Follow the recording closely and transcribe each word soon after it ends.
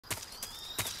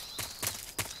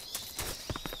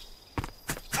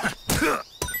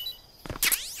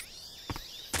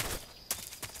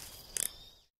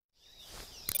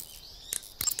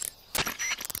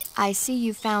I see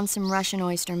you found some Russian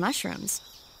oyster mushrooms.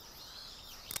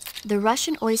 The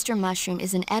Russian oyster mushroom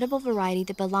is an edible variety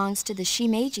that belongs to the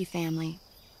shimeji family.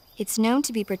 It's known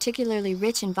to be particularly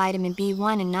rich in vitamin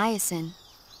B1 and niacin.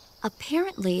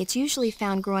 Apparently, it's usually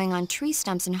found growing on tree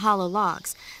stumps and hollow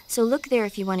logs, so look there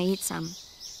if you want to eat some.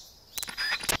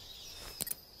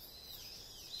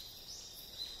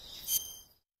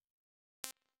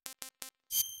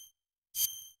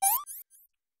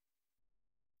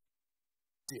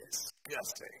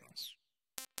 Disgusting.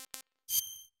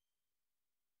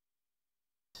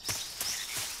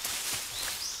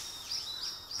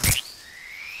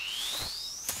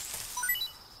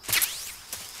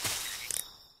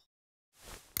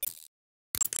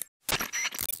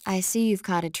 I see you've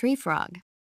caught a tree frog.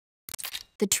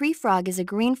 The tree frog is a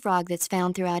green frog that's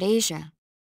found throughout Asia.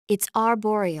 It's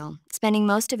arboreal, spending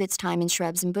most of its time in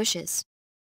shrubs and bushes.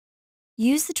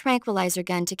 Use the tranquilizer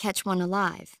gun to catch one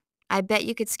alive. I bet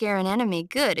you could scare an enemy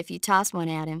good if you toss one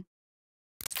at him.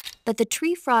 But the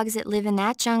tree frogs that live in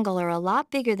that jungle are a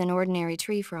lot bigger than ordinary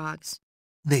tree frogs.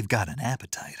 They've got an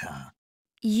appetite, huh?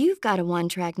 You've got a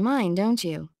one-track mind, don't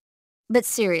you? But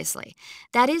seriously,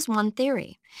 that is one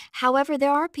theory. However,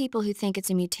 there are people who think it's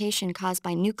a mutation caused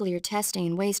by nuclear testing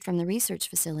and waste from the research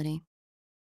facility.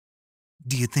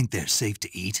 Do you think they're safe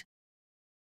to eat?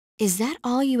 Is that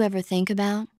all you ever think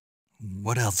about?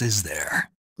 What else is there?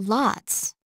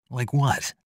 Lots. Like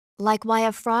what? Like why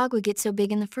a frog would get so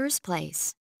big in the first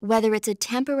place. Whether it's a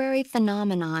temporary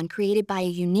phenomenon created by a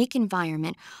unique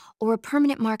environment, or a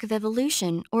permanent mark of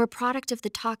evolution, or a product of the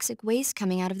toxic waste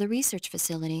coming out of the research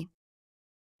facility.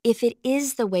 If it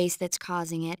is the waste that's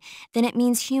causing it, then it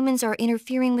means humans are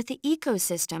interfering with the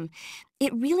ecosystem.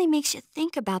 It really makes you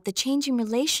think about the changing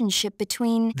relationship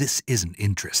between... This isn't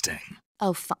interesting.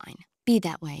 Oh, fine. Be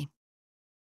that way.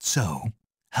 So,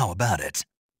 how about it?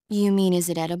 You mean, is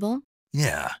it edible?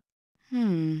 Yeah.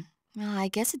 Well, I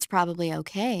guess it's probably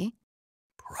okay.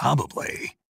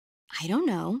 Probably. I don't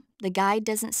know. The guide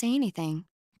doesn't say anything.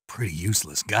 Pretty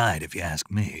useless guide, if you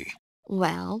ask me.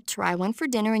 Well, try one for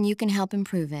dinner and you can help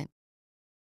improve it.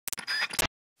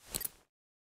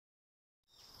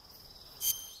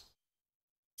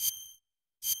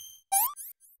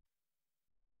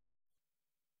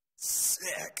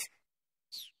 Sick.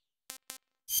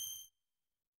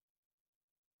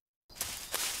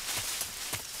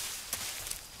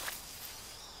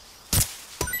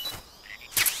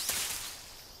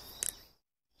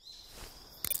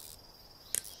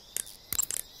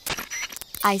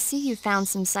 I see you found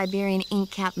some Siberian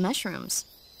inkcap mushrooms.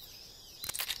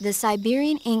 The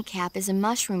Siberian inkcap is a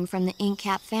mushroom from the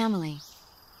inkcap family.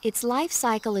 Its life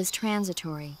cycle is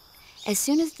transitory. As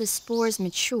soon as the spores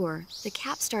mature, the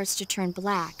cap starts to turn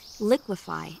black,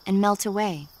 liquefy, and melt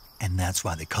away. And that's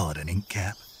why they call it an ink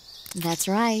cap? That's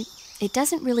right. It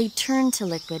doesn't really turn to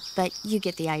liquid, but you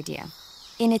get the idea.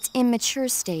 In its immature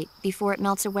state, before it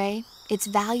melts away, it's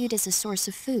valued as a source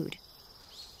of food.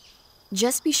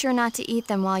 Just be sure not to eat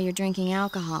them while you're drinking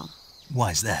alcohol.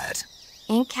 Why's that?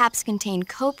 Ink caps contain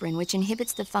coprin, which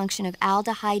inhibits the function of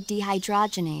aldehyde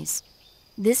dehydrogenase.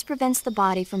 This prevents the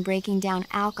body from breaking down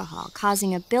alcohol,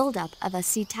 causing a buildup of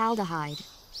acetaldehyde.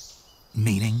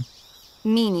 Meaning?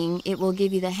 Meaning it will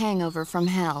give you the hangover from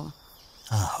hell.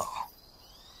 Oh.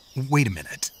 Wait a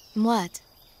minute. What?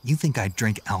 You think I'd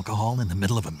drink alcohol in the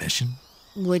middle of a mission?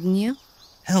 Wouldn't you?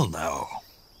 Hell no.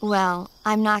 Well,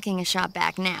 I'm knocking a shot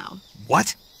back now.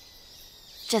 What?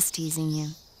 Just teasing you.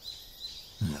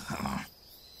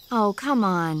 Oh, come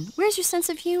on. Where's your sense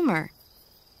of humor?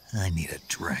 I need a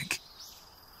drink.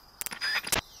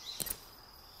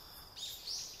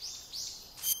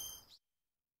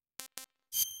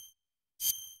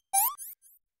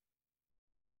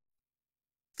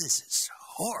 This is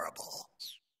horrible.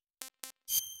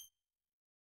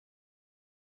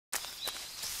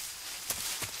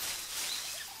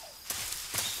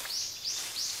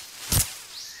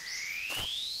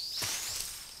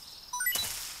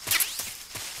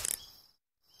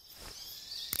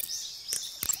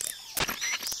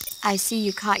 I see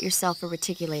you caught yourself a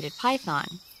reticulated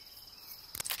python.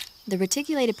 The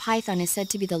reticulated python is said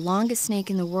to be the longest snake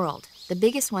in the world. The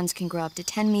biggest ones can grow up to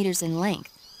 10 meters in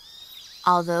length.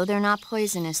 Although they're not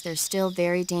poisonous, they're still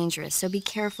very dangerous, so be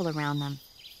careful around them.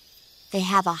 They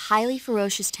have a highly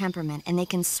ferocious temperament, and they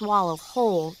can swallow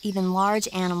whole, even large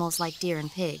animals like deer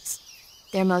and pigs.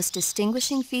 Their most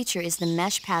distinguishing feature is the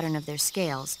mesh pattern of their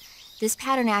scales. This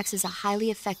pattern acts as a highly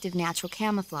effective natural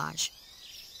camouflage.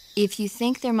 If you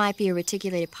think there might be a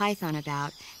reticulated python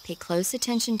about, pay close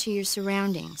attention to your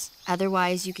surroundings.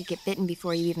 Otherwise, you could get bitten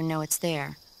before you even know it's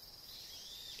there.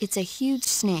 It's a huge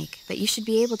snake, but you should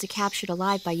be able to capture it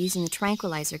alive by using the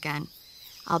tranquilizer gun.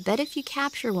 I'll bet if you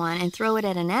capture one and throw it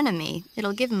at an enemy,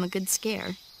 it'll give him a good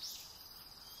scare.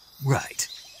 Right.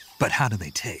 But how do they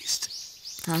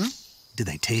taste? Huh? Do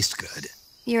they taste good?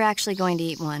 You're actually going to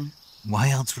eat one. Why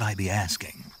else would I be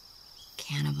asking?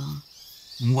 Cannibal.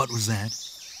 What was that?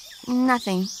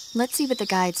 Nothing. Let's see what the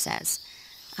guide says.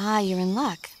 Ah, you're in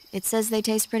luck. It says they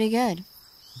taste pretty good.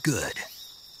 Good.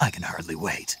 I can hardly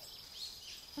wait.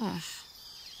 Ugh.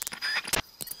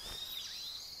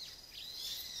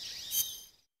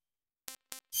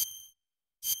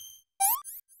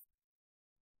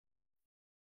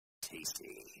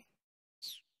 Tasty.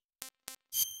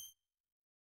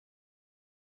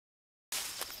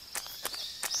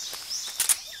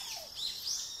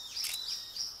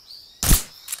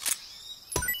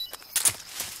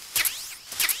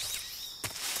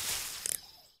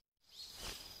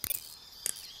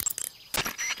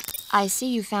 I see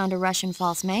you found a Russian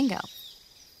false mango.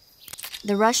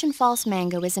 The Russian false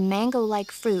mango is a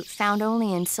mango-like fruit found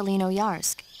only in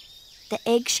Selino-Yarsk. The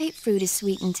egg-shaped fruit is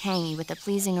sweet and tangy with a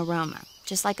pleasing aroma,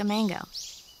 just like a mango.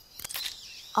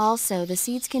 Also, the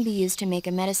seeds can be used to make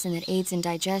a medicine that aids in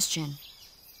digestion.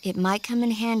 It might come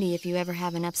in handy if you ever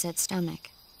have an upset stomach.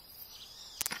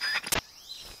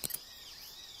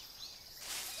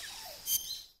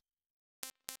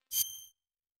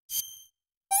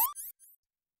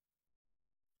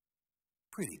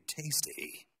 Pretty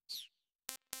tasty.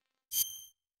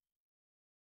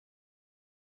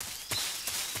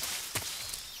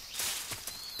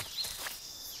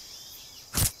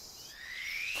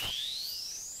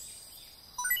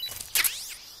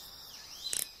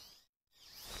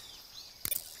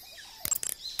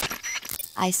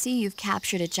 I see you've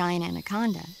captured a giant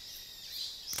anaconda.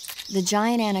 The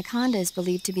giant anaconda is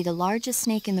believed to be the largest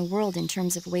snake in the world in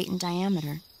terms of weight and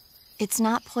diameter. It's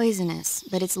not poisonous,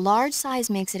 but its large size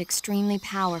makes it extremely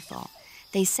powerful.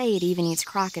 They say it even eats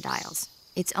crocodiles.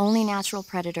 Its only natural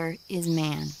predator is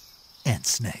man. And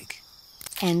snake.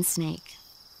 And snake.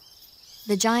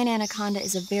 The giant anaconda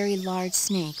is a very large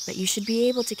snake, but you should be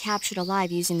able to capture it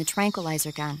alive using the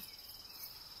tranquilizer gun.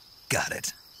 Got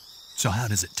it. So how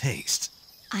does it taste?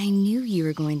 I knew you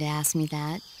were going to ask me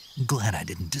that. Glad I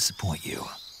didn't disappoint you.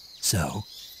 So?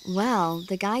 Well,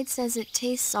 the guide says it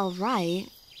tastes all right.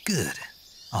 Good.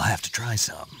 I'll have to try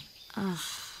some. Ugh.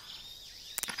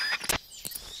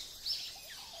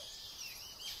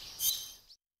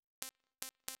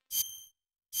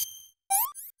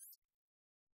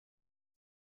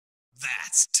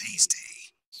 That's tasty.